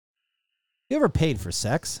You ever paid for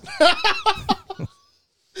sex?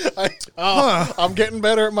 I'm getting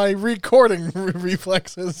better at my recording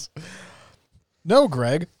reflexes. No,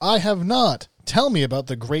 Greg, I have not. Tell me about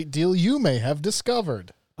the great deal you may have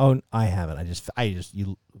discovered. Oh, I haven't. I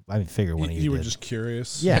figure one of you You were did. just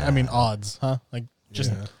curious. Yeah. I mean, odds, huh? Like,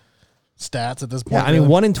 just stats at this point. Yeah, I mean,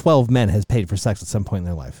 really. 1 in 12 men has paid for sex at some point in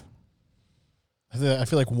their life. I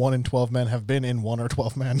feel like 1 in 12 men have been in 1 or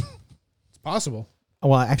 12 men. It's possible.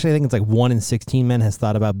 Well, actually, I think it's like 1 in 16 men has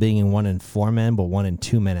thought about being in 1 in 4 men, but 1 in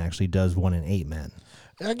 2 men actually does 1 in 8 men.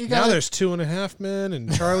 Now there's 2.5 men,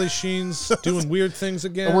 and Charlie Sheen's doing weird things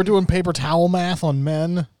again. We're doing paper towel math on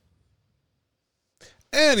men.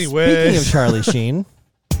 Anyway. Speaking of Charlie Sheen,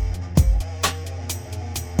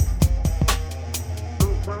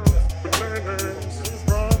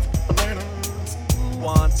 Who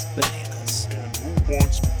wants bananas?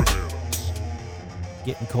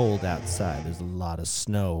 getting cold outside. There's a lot of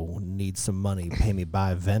snow. Need some money. Pay me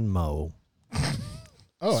by Venmo.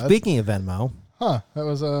 Speaking of Venmo. Huh. That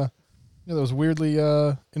was weirdly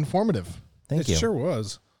informative. Thank you. It sure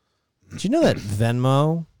was. Did you know that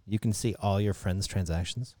Venmo, you can see all your friends'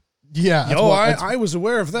 transactions? Yeah. I was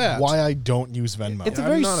aware of that. Why I don't use Venmo. It's a I'm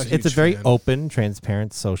very, not a it's a huge very fan. open,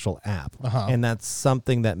 transparent social app, and that's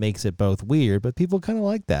something that makes it both weird, but people kind of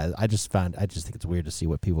like that. I just think it's weird to see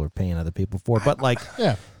what people are paying other people for. But like,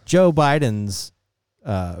 Joe Biden's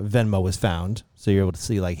Venmo was found, so you're able to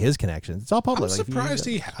see like his connections. It's all public. I'm Like, surprised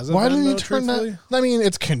he hasn't. Why didn't Venmo, you turn truthfully. that? I mean,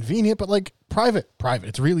 it's convenient, but like private.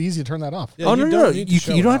 It's really easy to turn that off. Yeah, oh you no, don't need to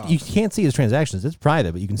show you it don't. off. You can't see his transactions. It's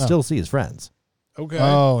private, but you can still see his friends. Okay.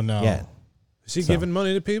 Oh no. Yeah. Is he giving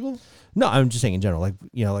money to people? No, I'm just saying in general. Like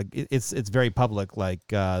like it's very public. Like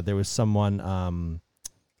there was someone,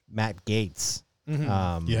 Matt Gaetz,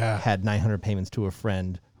 had 900 payments to a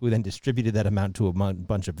friend who then distributed that amount to a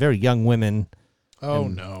bunch of very young women. Oh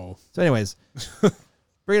no. So, anyways,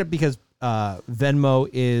 bring it up because Venmo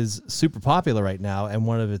is super popular right now, and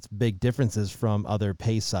one of its big differences from other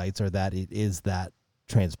pay sites are that it is that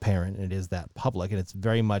transparent and it is that public, and it's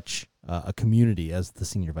very much a community, as the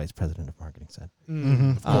senior vice president of marketing said.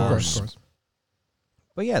 Of course.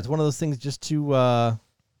 But yeah, it's one of those things just to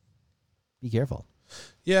be careful.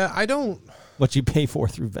 Yeah, I don't. What you pay for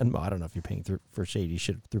through Venmo, I don't know if you're paying for shady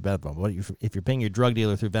shit through Venmo. If you're paying your drug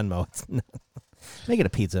dealer through Venmo, it's make it a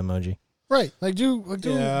pizza emoji. Right.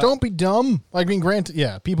 Don't be dumb. Like, I mean,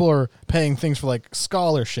 granted, people are paying things for like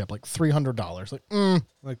scholarship, like $300.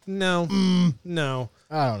 Like, no. No.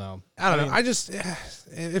 I don't know. I don't know. I just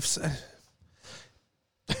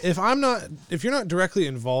if you're not directly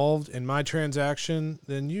involved in my transaction,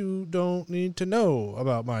 then you don't need to know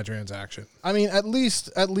about my transaction. I mean, at least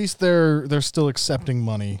they're still accepting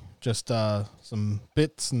money, just some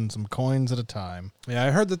bits and some coins at a time. Yeah,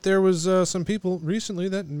 I heard that there was some people recently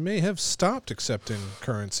that may have stopped accepting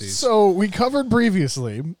currencies. So we covered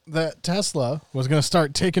previously that Tesla was going to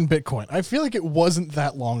start taking Bitcoin. I feel like it wasn't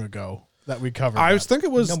that long ago that we covered. I that. think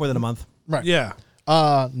it was No more than a month. Right. Yeah.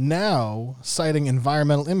 Now, citing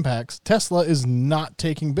environmental impacts, Tesla is not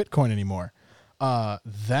taking Bitcoin anymore.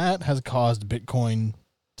 That has caused Bitcoin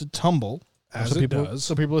to tumble. As it does.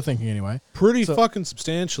 So people are thinking anyway. Pretty fucking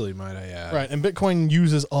substantially, might I add. Right, and Bitcoin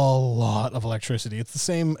uses a lot of electricity. It's the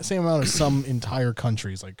same amount as some entire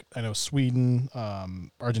countries. Like, I know Sweden,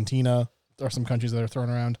 Argentina are some countries that are thrown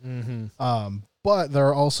around. Mm-hmm. But there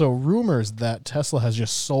are also rumors that Tesla has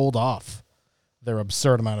just sold off their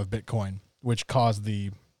absurd amount of Bitcoin, which caused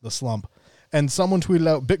the slump. And someone tweeted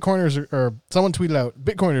out Bitcoiners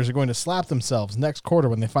are going to slap themselves next quarter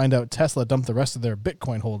when they find out Tesla dumped the rest of their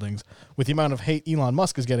Bitcoin holdings. With the amount of hate Elon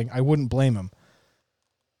Musk is getting, I wouldn't blame him.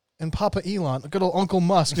 And Papa Elon, good old Uncle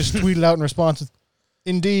Musk, just tweeted out in response,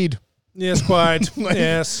 "Indeed." Yes, quite.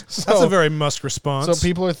 Yes. That's a very Musk response. So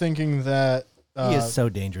people are thinking that He is so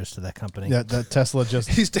dangerous to that company. that Tesla just.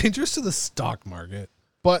 He's dangerous to the stock market.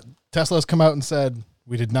 But Tesla has come out and said,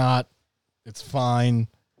 "We did not. It's fine.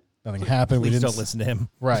 Nothing happened. Please we didn't don't listen to him.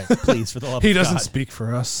 Right. Please, for the love He of doesn't God. speak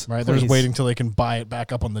for us. Right. They're just Please. waiting till they can buy it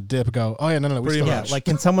back up on the dip. Go. Oh yeah, no. We Pretty still much. have it." Like,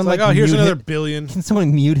 can someone Like, like oh, here's mute another him? billion. Can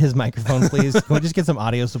someone mute his microphone, please? Can we just get some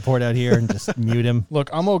audio support out here and just mute him?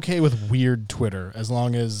 Look, I'm okay with weird Twitter as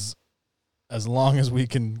long as we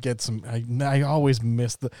can get some. I always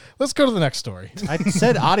miss the. Let's go to the next story. I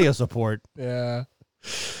said audio support. Yeah.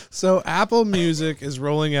 So Apple Music is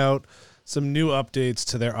rolling out some new updates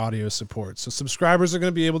to their audio support. So subscribers are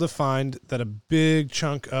going to be able to find that a big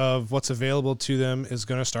chunk of what's available to them is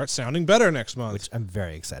going to start sounding better next month. Which I'm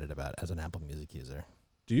very excited about as an Apple Music user.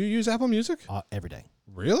 Do you use Apple Music? Every day.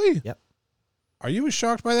 Really? Yep. Are you as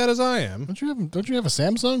shocked by that as I am? Don't you have a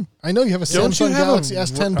Samsung? I know you have a Don't Samsung you have Galaxy a,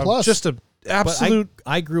 S10 Plus. Just a absolute. But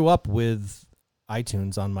I grew up with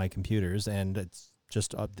iTunes on my computers, and it's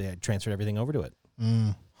just they had transferred everything over to it.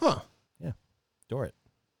 Huh. Adore it.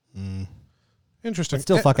 Interesting. But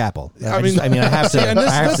still, fuck Apple. I have to. And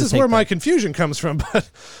this is where that. my confusion comes from. But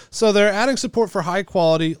so they're adding support for high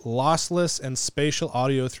quality, lossless, and spatial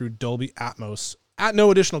audio through Dolby Atmos at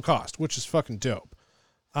no additional cost, which is fucking dope.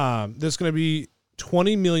 There's going to be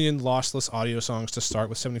 20 million lossless audio songs to start,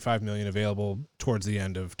 with 75 million available towards the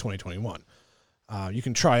end of 2021. You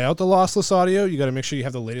can try out the lossless audio. You got to make sure you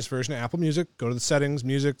have the latest version of Apple Music. Go to the settings,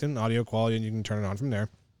 music, and audio quality, and you can turn it on from there.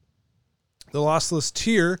 The lossless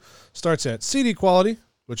tier starts at CD quality,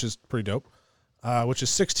 which is pretty dope, which is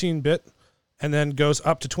 16-bit, and then goes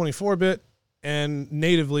up to 24-bit and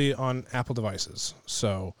natively on Apple devices.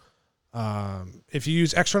 So if you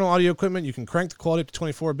use external audio equipment, you can crank the quality up to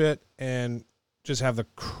 24-bit and just have the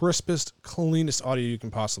crispest, cleanest audio you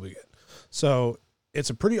can possibly get. So it's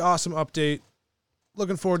a pretty awesome update.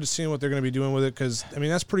 Looking forward to seeing what they're going to be doing with it, because,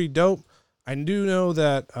 that's pretty dope. I do know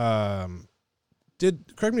that...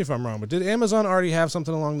 correct me if I'm wrong, but did Amazon already have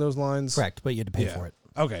something along those lines? Correct, but you had to pay for it.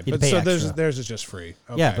 Okay, You had but to pay so extra. theirs is just free.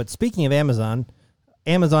 Okay. Yeah, but speaking of Amazon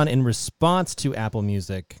in response to Apple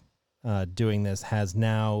Music doing this, has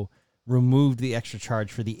now removed the extra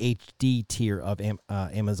charge for the HD tier of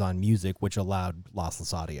Amazon Music, which allowed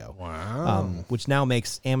lossless audio. Wow. Which now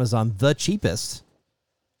makes Amazon the cheapest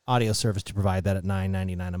audio service to provide that at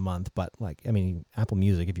 $9.99 a month. But Apple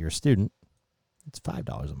Music, if you're a student, it's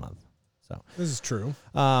 $5 a month. So This is true.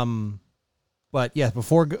 but yeah,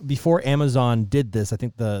 before Amazon did this, I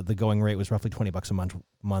think the going rate was roughly $20 a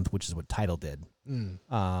month, which is what Tidal did.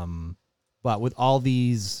 But with all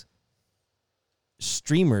these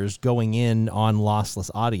streamers going in on lossless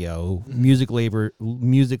audio, music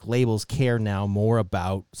labels care now more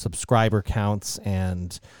about subscriber counts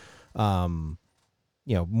and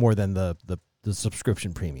more than the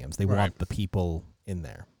subscription premiums. They want the people in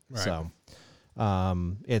there. Right. So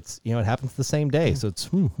it's it happens the same day, so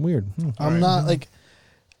it's weird. I'm not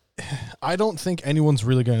I don't think anyone's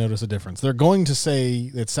really going to notice a difference. They're going to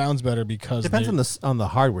say it sounds better because Depends on the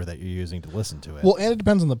hardware that you're using to listen to it. Well, and it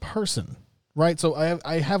depends on the person, right? So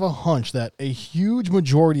I have a hunch that a huge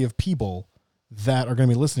majority of people that are going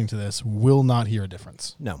to be listening to this will not hear a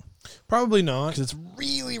difference. No, Probably not. Because it's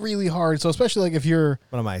really, really hard. So especially if you're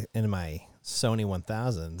one of my Sony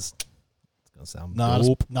 1000s, it's gonna sound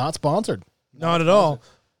dope. not sponsored. Not at all.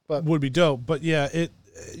 But would be dope. But yeah,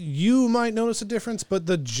 you might notice a difference, but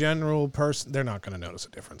the general person, they're not going to notice a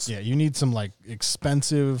difference. Yeah, you need some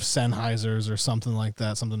expensive Sennheisers or something like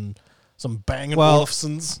that. Some Bang & Well,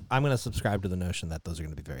 Olufsen's. I'm going to subscribe to the notion that those are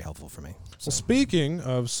going to be very helpful for me. So speaking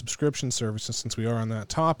of subscription services, since we are on that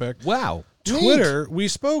topic, Wow. Twitter, we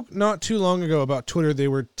spoke not too long ago about Twitter. They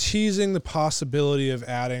were teasing the possibility of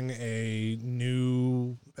adding a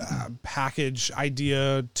new package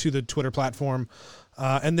idea to the Twitter platform.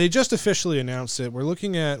 And they just officially announced it. We're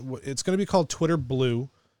looking at, it's going to be called Twitter Blue.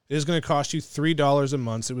 It is going to cost you $3 a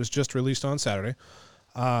month. It was just released on Saturday.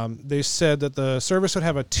 They said that the service would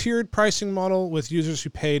have a tiered pricing model with users who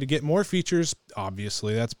pay to get more features.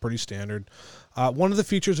 Obviously, that's pretty standard. One of the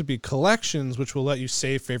features would be collections, which will let you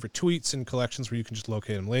save favorite tweets in collections where you can just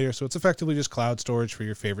locate them later. So it's effectively just cloud storage for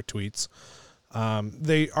your favorite tweets.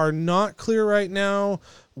 They are not clear right now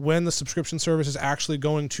when the subscription service is actually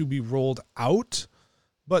going to be rolled out,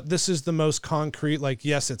 but this is the most concrete,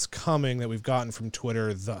 yes, it's coming, that we've gotten from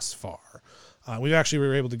Twitter thus far. We actually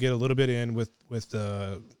were able to get a little bit in with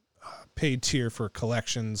the paid tier for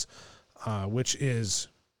collections, which is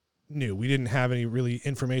new. We didn't have any really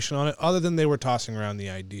information on it other than they were tossing around the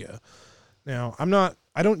idea. Now,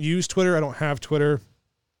 I don't use Twitter. I don't have Twitter.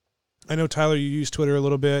 I know, Tyler, you use Twitter a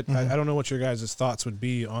little bit. Mm-hmm. I don't know what your guys' thoughts would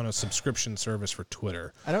be on a subscription service for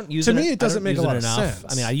Twitter. I don't use To it. me, it doesn't I don't make a use lot it of enough.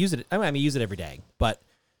 sense. I use it. I use it every day, but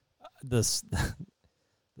the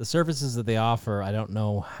services that they offer, I don't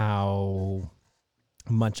know how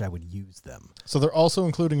much I would use them. So they're also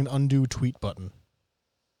including an undo tweet button.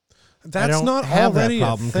 That's I don't not have already that a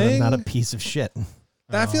problem 'cause I'm thing. not a piece of shit.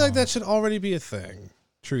 I feel like that should already be a thing,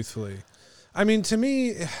 truthfully. To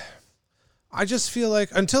me, I just feel like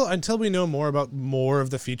until we know more about more of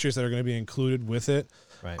the features that are going to be included with it,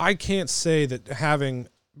 Right. I can't say that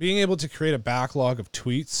being able to create a backlog of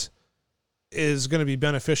tweets is going to be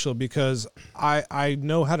beneficial, because I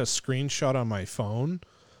know how to screenshot on my phone,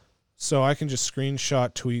 so I can just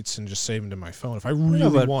screenshot tweets and just save them to my phone if I really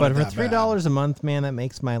want it. But for that $3 a month, man, that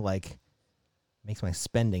makes my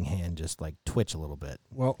spending hand just twitch a little bit.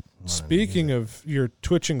 Well, speaking of your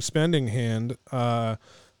twitching spending hand,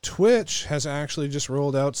 Twitch has actually just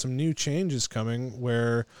rolled out some new changes coming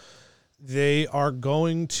where they are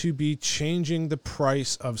going to be changing the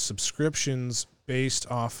price of subscriptions based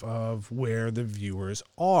off of where the viewers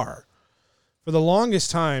are. For the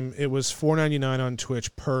longest time, it was $4.99 on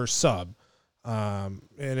Twitch per sub, and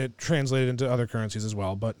it translated into other currencies as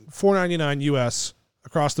well. But $4.99 US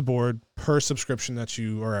across the board per subscription that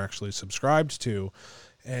you are actually subscribed to.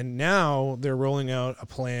 And now they're rolling out a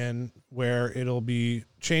plan where it'll be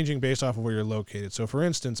changing based off of where you're located. So, for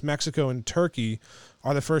instance, Mexico and Turkey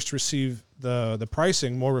are the first to receive the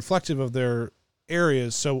pricing more reflective of their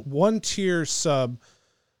areas. So one tier sub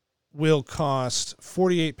will cost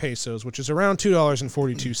 48 pesos, which is around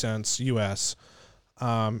 $2.42 US,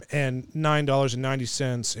 and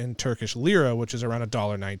 $9.90 in Turkish lira, which is around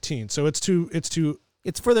 $1.19. So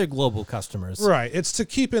it's for their global customers. Right. It's to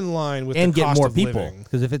keep in line with and the get cost more of people. living.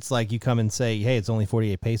 Because if it's like you come and say, hey, it's only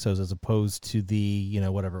 48 pesos as opposed to the,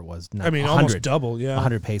 whatever it was. I mean, almost double, yeah.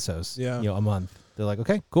 100 pesos, a month. They're like,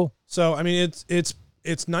 okay, cool. So, I mean,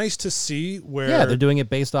 it's nice to see where... Yeah, they're doing it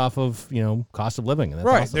based off of, cost of living. And that's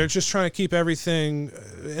right. awesome. They're just trying to keep everything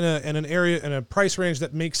in an area, in a price range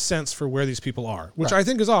that makes sense for where these people are, which I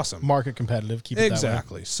think is awesome. Market competitive. Keep it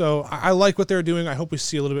exactly. So I like what they're doing. I hope we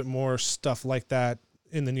see a little bit more stuff like that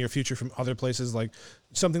in the near future from other places. Like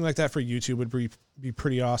something like that for YouTube would be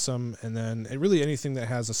pretty awesome. And then really anything that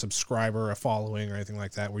has a subscriber, a following, or anything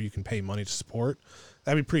like that where you can pay money to support,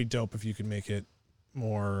 that'd be pretty dope if you could make it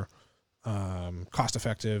more cost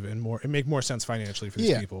effective and make more sense financially for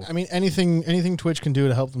these people. I mean, anything Twitch can do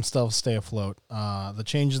to help themselves stay afloat. The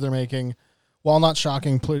changes they're making, while not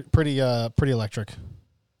shocking, pretty electric.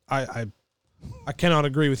 I cannot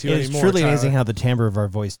agree with you anymore. It's truly Tyler. amazing how the timbre of our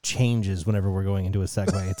voice changes whenever we're going into a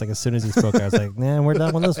segue. It's like as soon as he spoke, I was like, nah, we're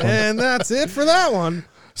done with this one. And that's it for that one.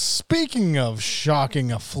 Speaking of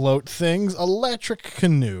shocking afloat things, electric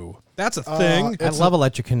canoe. That's a thing. I love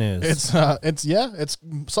electric canoes. It's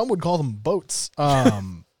some would call them boats.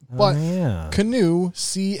 But canoe,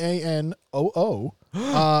 CANOO,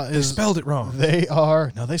 they spelled it wrong. They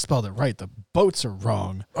spelled it right. The boats are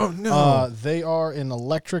wrong. Oh no. They are an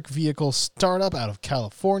electric vehicle startup out of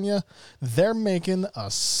California. They're making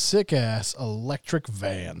a sick ass electric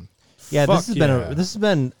van. Yeah, this has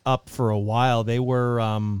been up for a while. They were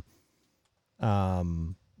they're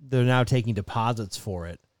now taking deposits for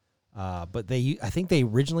it. But I think they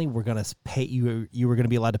originally were going to pay you were going to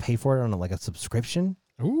be allowed to pay for it on a subscription.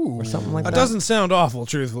 Ooh. Or something like that. That doesn't sound awful,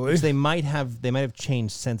 truthfully. Which they might have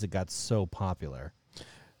changed since it got so popular.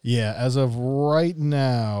 Yeah, as of right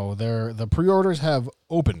now, the pre-orders have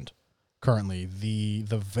opened. Currently,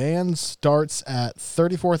 the van starts at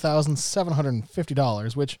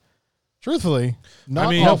 $34,750, which, truthfully,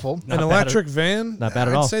 not awful. An electric van, not bad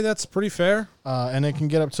at all. I'd say that's pretty fair. And it can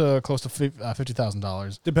get up to close to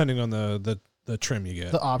 $50,000, depending on the trim you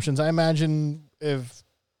get. The options, I imagine, if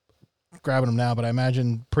grabbing them now, but I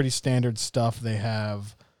imagine pretty standard stuff. They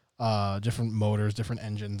have different motors, different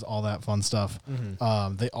engines, all that fun stuff.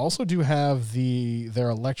 Mm-hmm. They also do have their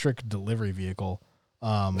electric delivery vehicle,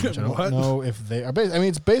 which I don't know if they are. I mean,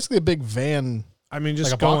 it's basically a big van. I mean,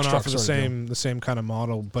 just going off of the same kind of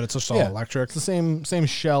model, but it's just all electric. It's the same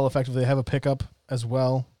shell. Effectively, they have a pickup as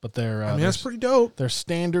well, but that's pretty dope. Their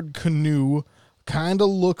standard canoe kind of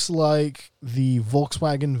looks like the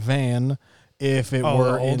Volkswagen van. If it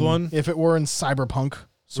were the old one? If it were in cyberpunk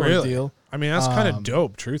sort of deal. I mean, that's kind of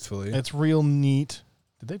dope, truthfully. It's real neat.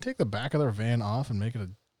 Did they take the back of their van off and make it a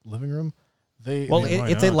living room?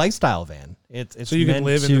 It's a lifestyle van. It's so you can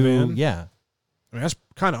live in the van? Yeah. I mean, that's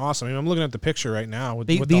kind of awesome. I mean, I'm looking at the picture right now with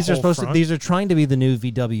these the are whole front. these are trying to be the new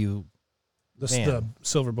VW van. The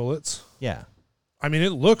silver bullets. Yeah. I mean,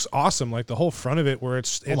 it looks awesome. Like the whole front of it, where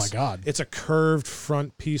it's oh my God, it's a curved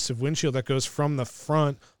front piece of windshield that goes from the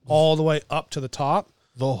front all the way up to the top.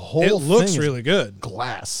 The whole it looks thing really good.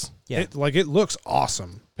 Glass. Yeah, it looks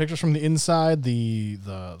awesome. Pictures from the inside, the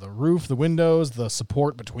roof, the windows, the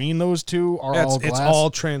support between those two are all glass. It's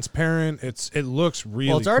all transparent. It looks really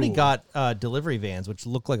well. It's already cool. got delivery vans, which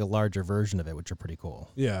look like a larger version of it, which are pretty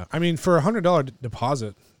cool. Yeah, I mean, for $100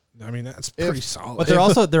 deposit. I mean, that's pretty solid. But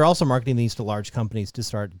they're also marketing these to large companies to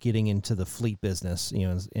start getting into the fleet business,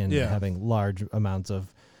 and having large amounts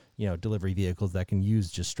of, delivery vehicles that can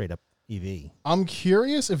use just straight up EV. I'm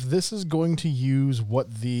curious if this is going to use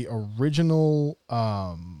what the original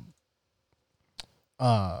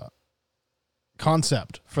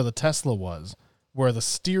concept for the Tesla was, where the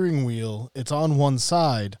steering wheel, it's on one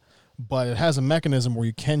side, but it has a mechanism where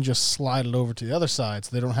you can just slide it over to the other side,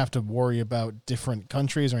 so they don't have to worry about different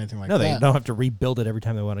countries or anything like that. No, they don't have to rebuild it every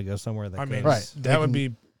time they want to go somewhere. That would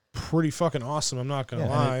be pretty fucking awesome. I'm not going to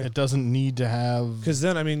lie. It doesn't need to have... Because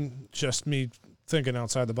then, I mean, just me thinking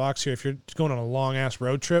outside the box here. If you're going on a long ass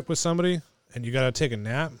road trip with somebody and you got to take a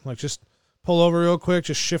nap, like just pull over real quick,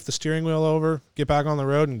 just shift the steering wheel over, get back on the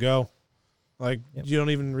road and go. Like you don't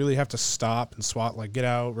even really have to stop and swat, like get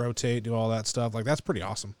out, rotate, do all that stuff. Like that's pretty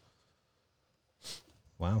awesome.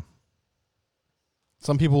 Wow.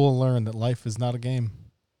 Some people will learn that life is not a game.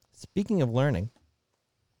 Speaking of learning.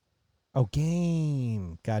 Oh,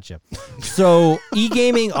 game. Gotcha. So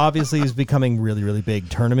e-gaming obviously is becoming really, really big.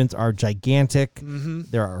 Tournaments are gigantic. Mm-hmm.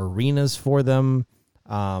 There are arenas for them.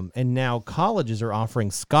 And now colleges are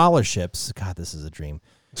offering scholarships. God, this is a dream.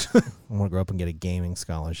 I want to grow up and get a gaming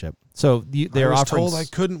scholarship. So they're offering told I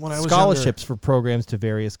couldn't when I was scholarships for programs to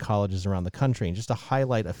various colleges around the country. And just to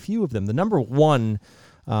highlight a few of them, the number one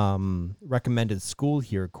recommended school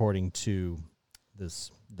here, according to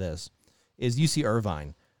this is UC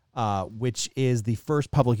Irvine. Which is the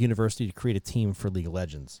first public university to create a team for League of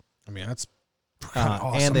Legends. I mean, that's kind of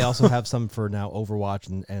awesome. And they also have some for now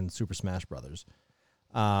Overwatch and Super Smash Brothers.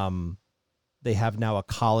 They have now a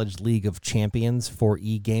college league of champions for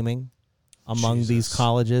e-gaming among these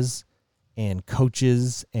colleges and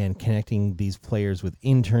coaches and connecting these players with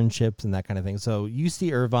internships and that kind of thing. So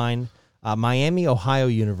UC Irvine, Miami, Ohio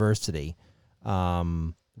University,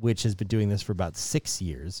 which has been doing this for about 6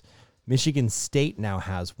 years. Michigan State now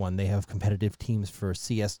has one. They have competitive teams for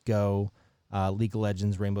CSGO, League of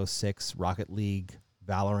Legends, Rainbow Six, Rocket League,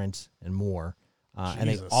 Valorant, and more. And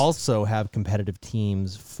they also have competitive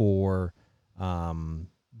teams for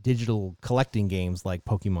digital collecting games like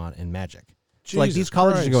Pokemon and Magic. So like these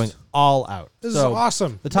colleges are going all out. This is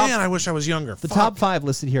awesome. Man, I wish I was younger. The top 5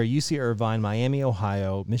 listed here: UC Irvine, Miami,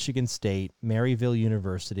 Ohio, Michigan State, Maryville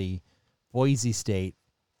University, Boise State,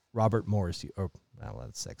 Robert Morris University.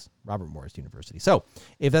 So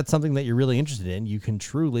if that's something that you're really interested in, you can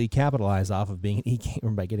truly capitalize off of being an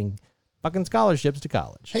e-gamer by getting fucking scholarships to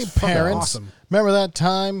college. Hey, parents, remember that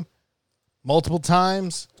time, multiple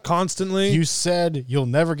times, constantly, you said you'll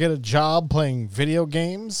never get a job playing video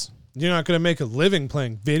games? You're not going to make a living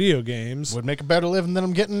playing video games. Would make a better living than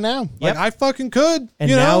I'm getting now. Like, I fucking could.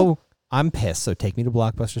 And now I'm pissed, so take me to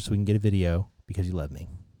Blockbuster so we can get a video because you love me.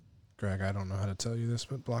 Greg, I don't know how to tell you this,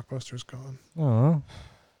 but Blockbuster's gone. Aww.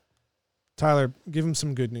 Tyler, give him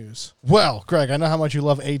some good news. Well, Greg, I know how much you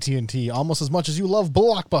love AT&T, almost as much as you love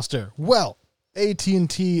Blockbuster. Well,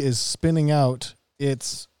 AT&T is spinning out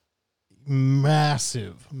its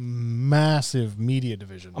massive media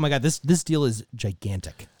division. Oh my God, this deal is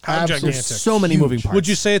gigantic. How gigantic? So many moving parts. Would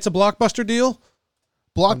you say it's a Blockbuster deal?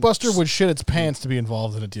 Blockbuster would shit its pants to be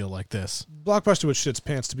involved in a deal like this. Blockbuster would shit its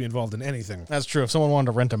pants to be involved in anything. That's true. If someone wanted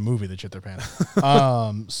to rent a movie, they'd shit their pants.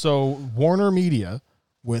 So Warner Media,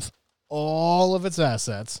 with all of its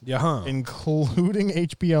assets, including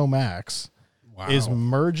HBO Max, is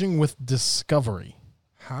merging with Discovery.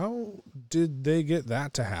 How did they get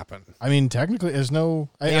that to happen? I mean, technically, there's no...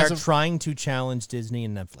 They are trying to challenge Disney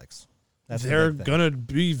and Netflix. They're going to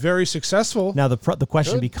be very successful. Now, the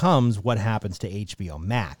question becomes what happens to HBO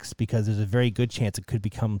Max, because there's a very good chance it could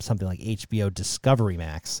become something like HBO Discovery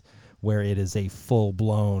Max, where it is a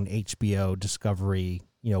full-blown HBO Discovery,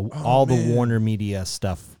 all the Warner Media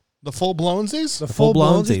stuff. The full-blownsies? The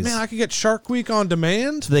full-blownsies. Man, I could get Shark Week on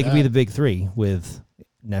demand. So they could be the big three with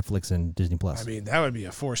Netflix and Disney+. I mean, that would be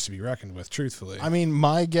a force to be reckoned with, truthfully. I mean,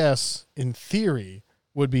 my guess, in theory,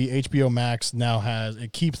 would be HBO Max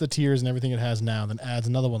it keeps the tiers and everything it has now, then adds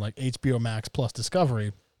another one like HBO Max plus Discovery.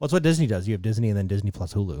 Well, that's what Disney does. You have Disney and then Disney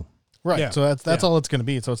plus Hulu. Right. Yeah. So that's all it's going to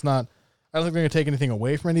be. So it's not, I don't think they're going to take anything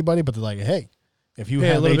away from anybody, but they're like, hey, if you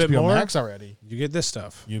have HBO Max already, you get this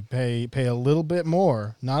stuff. You pay a little bit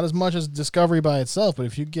more, not as much as Discovery by itself, but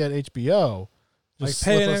if you get HBO, just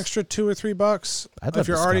pay an extra $2 or $3 if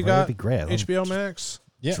you already got HBO Max.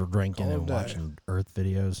 Yeah, drinking and watching Earth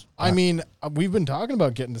videos. I mean, we've been talking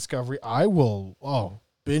about getting Discovery. I will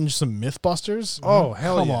binge some Mythbusters. Oh,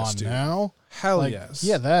 hell Come yes, on dude. now. Hell yes.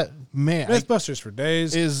 Yeah, that man. Mythbusters for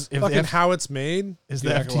days. Is fucking how it's made. Is the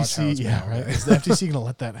FTC? Yeah, right. Is the FTC going to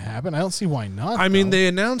let that happen? I don't see why not. I mean, they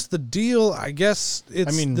announced the deal. I guess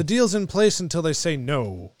the deal's in place until they say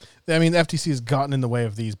no. I mean, the FTC has gotten in the way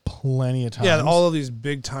of these plenty of times. Yeah, all of these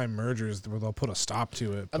big time mergers where they'll put a stop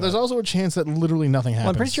to it. And there's also a chance that literally nothing happens.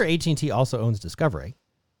 Well, I'm pretty sure AT&T also owns Discovery.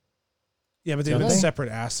 Yeah, but they've been separate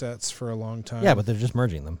assets for a long time. Yeah, but they're just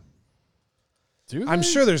merging them. I'm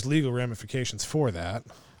sure there's legal ramifications for that.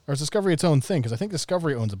 Or is Discovery its own thing? Because I think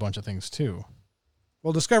Discovery owns a bunch of things too.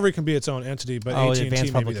 Well, Discovery can be its own entity, but AT&T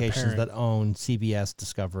Advanced may be Publications the that own CBS,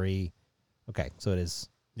 Discovery. Okay, so it is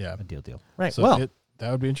a deal. Right, so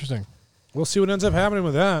that would be interesting. We'll see what ends up happening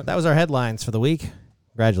with that. That was our headlines for the week.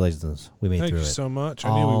 Congratulations. We made through it. Thank you so much.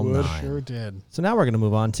 I knew we would. Sure did. So now we're going to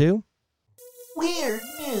move on to... Weird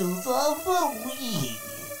news of the week.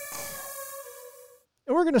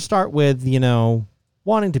 And we're going to start with,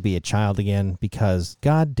 wanting to be a child again because,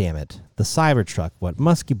 god damn it, the Cybertruck, what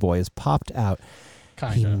Muskie Boy has popped out,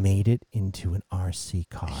 he made it into an RC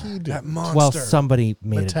car. That monster. Well, somebody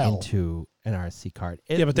made Mattel. it into an RC car.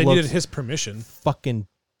 Yeah, but they needed his permission. Fucking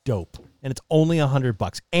dope. And it's only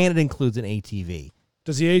 $100, and it includes an ATV.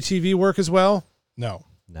 Does the ATV work as well? No.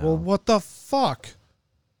 No. Well, what the fuck?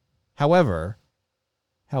 However,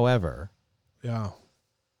 Yeah.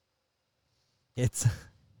 it's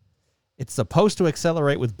supposed to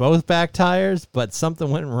accelerate with both back tires, but something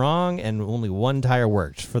went wrong, and only one tire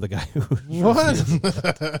worked for the guy who.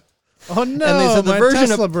 What? Oh no! And they said the my version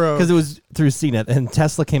Tesla of broke. because it was through CNET, and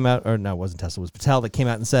Tesla came out, or no, it wasn't Tesla, it was Patel that came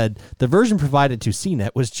out and said the version provided to CNET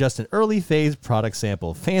was just an early phase product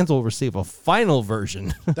sample. Fans will receive a final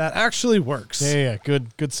version. That actually works. Yeah.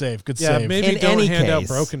 Good save. Good Yeah, save. maybe In don't any hand out case-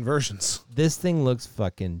 broken versions. This thing looks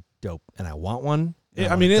fucking dope, and I want one.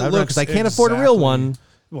 I mean, it looks because I can't afford a real exactly- one.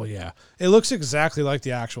 Well, yeah, it looks exactly like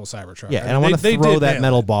the actual Cybertruck. Yeah, and I mean, want to they throw did that nail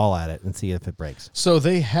metal it. ball at it and see if it breaks. So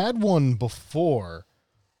they had one before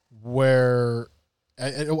where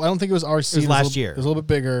I don't think it was RC. It was last a little, year. It was a little bit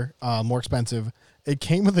bigger, more expensive. It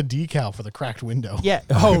came with a decal for the cracked window. Yeah.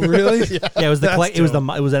 Oh, really? Yeah, it was That's it was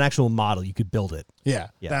dope. it was an actual model. You could build it. Yeah.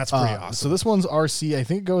 Yeah. That's pretty So awesome. this one's RC. I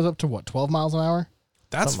think it goes up to 12 miles an hour?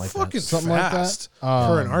 That's something like that. fucking Something like that. fast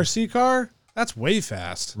for an RC car. That's way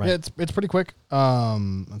fast. Right. Yeah, it's pretty quick.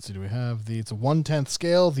 Let's see. Do we have it's a 1/10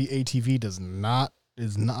 scale? The ATV is not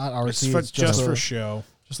RC. It's just for a, show.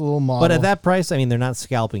 just a little model. But at that price, I mean, they're not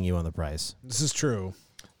scalping you on the price. This is true.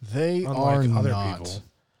 they Unlike are other not. people.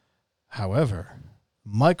 However,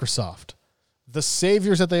 Microsoft, the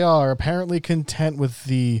saviors that they are, apparently content with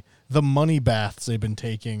the money baths they've been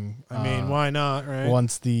taking. I mean, why not, right?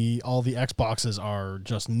 Once all the Xboxes are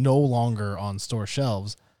just no longer on store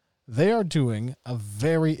shelves, they are doing a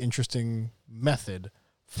very interesting method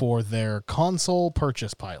for their console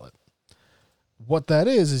purchase pilot. What that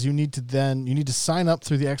is you need to sign up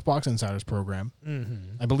through the Xbox Insiders program.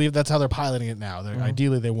 Mm-hmm. I believe that's how they're piloting it now.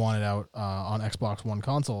 Ideally, they want it out on Xbox One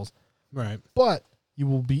consoles, Right. but you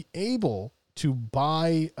will be able to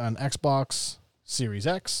buy an Xbox Series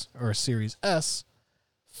X or a Series S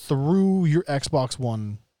through your Xbox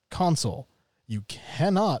One console. You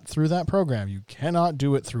cannot, through that program, you cannot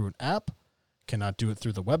do it through an app, cannot do it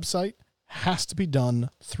through the website. Has to be done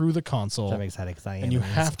through the console. I'm excited because I am. And you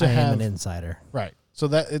have to I am have- an insider. Right. So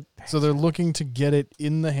they're looking to get it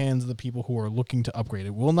in the hands of the people who are looking to upgrade.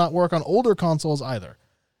 It will not work on older consoles either.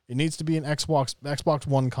 It needs to be an Xbox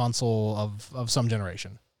One console of some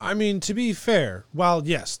generation. I mean, to be fair, while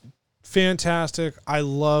yes, fantastic, I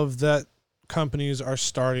love that companies are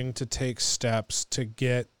starting to take steps to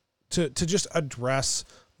get to just address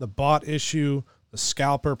the bot issue, the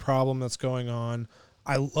scalper problem that's going on.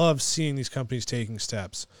 I love seeing these companies taking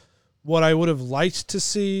steps. What I would have liked to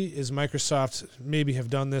see is Microsoft maybe have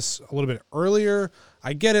done this a little bit earlier.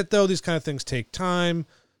 I get it though; these kind of things take time.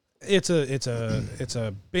 It's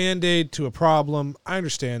a Band-Aid to a problem. I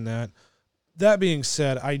understand that. That being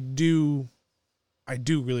said, I do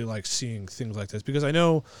really like seeing things like this because I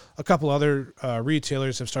know a couple other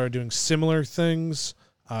retailers have started doing similar things,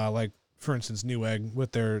 like for instance Newegg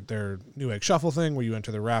with their Newegg Shuffle thing, where you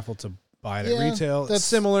enter the raffle to buy it at retail. It's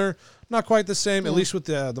similar, not quite the same. At least with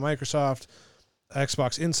the Microsoft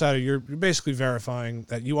Xbox Insider, you're basically verifying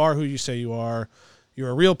that you are who you say you are. You're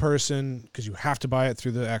a real person because you have to buy it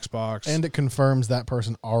through the Xbox. And it confirms that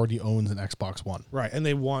person already owns an Xbox One. Right, and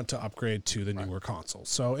they want to upgrade to the newer console.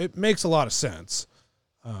 So it makes a lot of sense.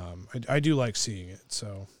 I do like seeing it.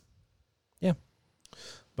 So, yeah.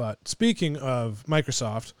 But speaking of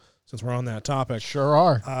Microsoft, since we're on that topic, Sure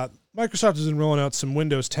are. Microsoft has been rolling out some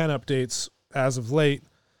Windows 10 updates as of late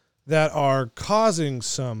that are causing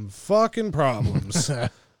some fucking problems,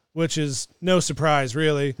 which is no surprise,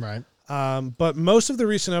 really. Right. But most of the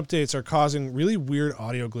recent updates are causing really weird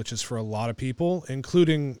audio glitches for a lot of people,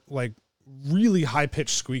 including like really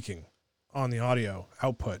high-pitched squeaking on the audio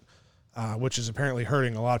output, which is apparently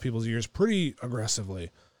hurting a lot of people's ears pretty aggressively.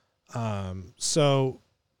 So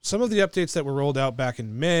some of the updates that were rolled out back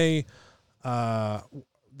in May,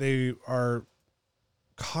 they are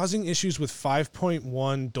causing issues with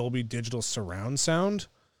 5.1 Dolby Digital surround sound,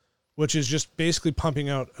 which is just basically pumping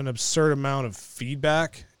out an absurd amount of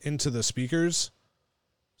feedback into the speakers.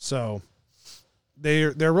 So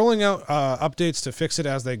they're rolling out updates to fix it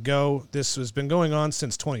as they go. This has been going on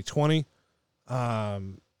since 2020,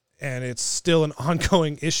 and it's still an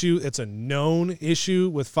ongoing issue. It's a known issue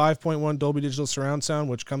with 5.1 Dolby Digital surround sound,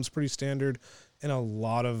 which comes pretty standard in a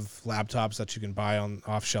lot of laptops that you can buy on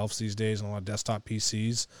off shelves these days, and a lot of desktop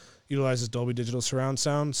PCs utilizes Dolby Digital surround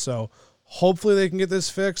sound. So hopefully they can get this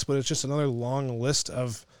fixed, but it's just another long list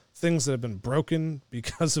of things that have been broken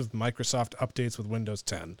because of Microsoft updates with Windows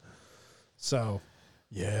 10. So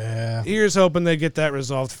Yeah. here's hoping they get that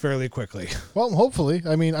resolved fairly quickly. Well, hopefully.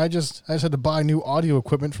 I mean, I just had to buy new audio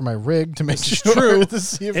equipment for my rig to make This is sure true. to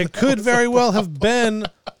see if It that could was- very well have been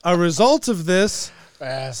a result of this.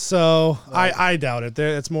 Ah, So I doubt it.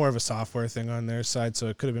 It's more of a software thing on their side, so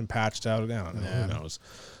it could have been patched out. I don't know. Yeah. Who knows?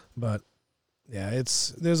 But yeah,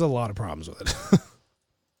 there's a lot of problems with it.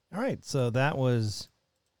 All right, so that was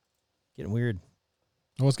getting weird.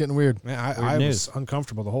 It was getting weird. Man, I Weird news. was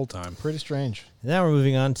uncomfortable the whole time. Pretty strange. Now we're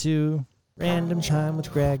moving on to Random Time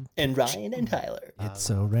with Greg. And Ryan and Tyler. It's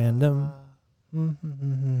so random.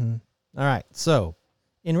 All right, so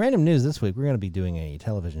in random news this week, we're going to be doing a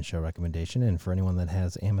television show recommendation. And for anyone that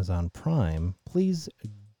has Amazon Prime, please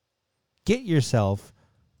get yourself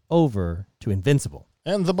over to Invincible.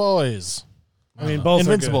 And The Boys. I mean, both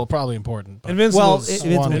Invincible, are good. probably important. But Invincible's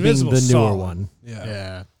Invincible being Invincible's the newer solid. one.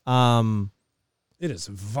 Yeah. yeah. It is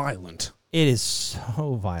violent. It is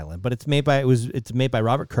so violent, but it's made by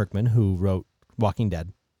Robert Kirkman, who wrote Walking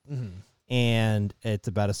Dead, and it's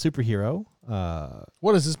about a superhero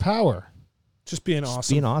What is his power? Just being just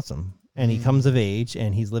awesome. being awesome, and he comes of age,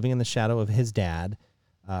 and he's living in the shadow of his dad,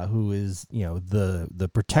 who is the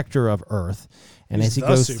protector of Earth. And He's as he the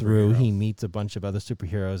goes through, superhero. he meets a bunch of other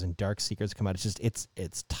superheroes, and dark secrets come out. It's just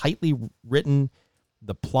it's tightly written.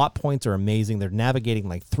 The plot points are amazing. They're navigating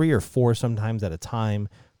like 3 or 4 sometimes at a time,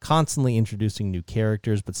 constantly introducing new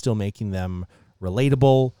characters, but still making them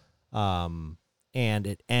relatable. And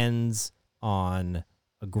it ends on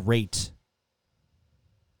a great,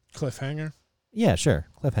 Cliffhanger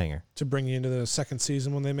cliffhanger. to bring you into the second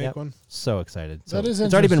season when they make Yep. one. So excited. So That is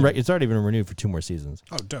it's already been interesting. it's already been renewed for 2 more seasons.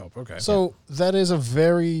 Oh, dope. Okay. So that is a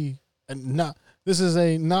very this is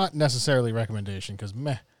a not necessarily recommendation because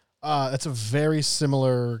it's a very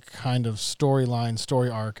similar kind of story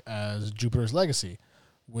arc as Jupiter's Legacy,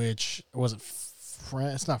 which was it.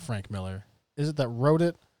 It's not Frank Miller. Is it that wrote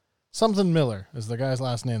it? Something Miller is the guy's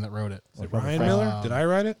last name that wrote it. Is it Ryan Miller? Did I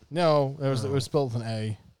write it? No, it was spelled with an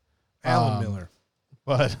A. Alan Miller.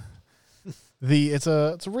 But it's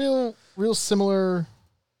a real similar.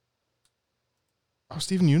 Oh,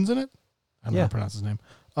 Stephen Yeun's in it. I don't know how Yeah. to pronounce his name.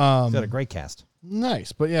 It's got a great cast.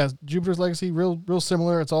 Nice, but yeah, Jupiter's Legacy, real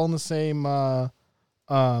similar. It's all in the same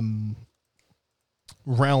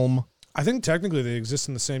realm. I think technically they exist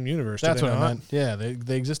in the same universe. do That's they what I not? meant. Yeah,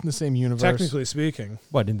 they exist in the same universe. Technically speaking.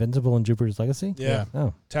 What, Invincible and Jupiter's Legacy? Yeah.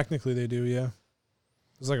 Oh, Technically they do, yeah.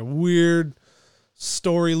 There's like a weird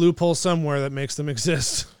story loophole somewhere that makes them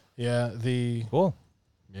exist. Yeah, cool.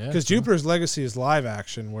 yeah, Because Jupiter's Legacy is live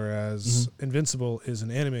action, whereas Invincible is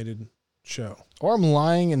an animated show. Or I'm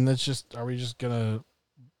lying, and that's just. Are we just gonna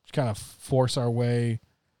kind of force our way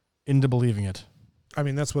into believing it? I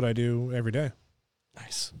mean, that's what I do every day.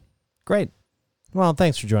 Nice. Great. Well,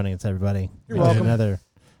 thanks for joining us, everybody. You're We did welcome.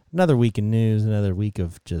 Another week in news, another week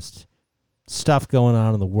of just stuff going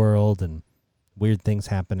on in the world and weird things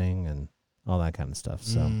happening and all that kind of stuff.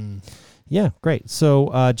 So, yeah, great.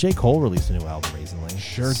 So, J. Cole released a new album recently.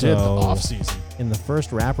 Sure So, did. The off season. In the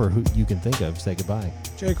first rapper who you can think of, say goodbye.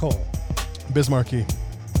 J. Cole. Bismarcky.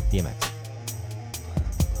 DMX.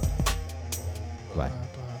 Bye.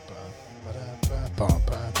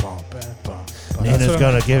 Naner's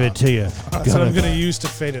gonna give it to you. That's what I'm going to use to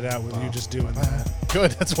fade it out with you just doing that.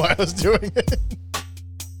 Good. That's why I was doing it.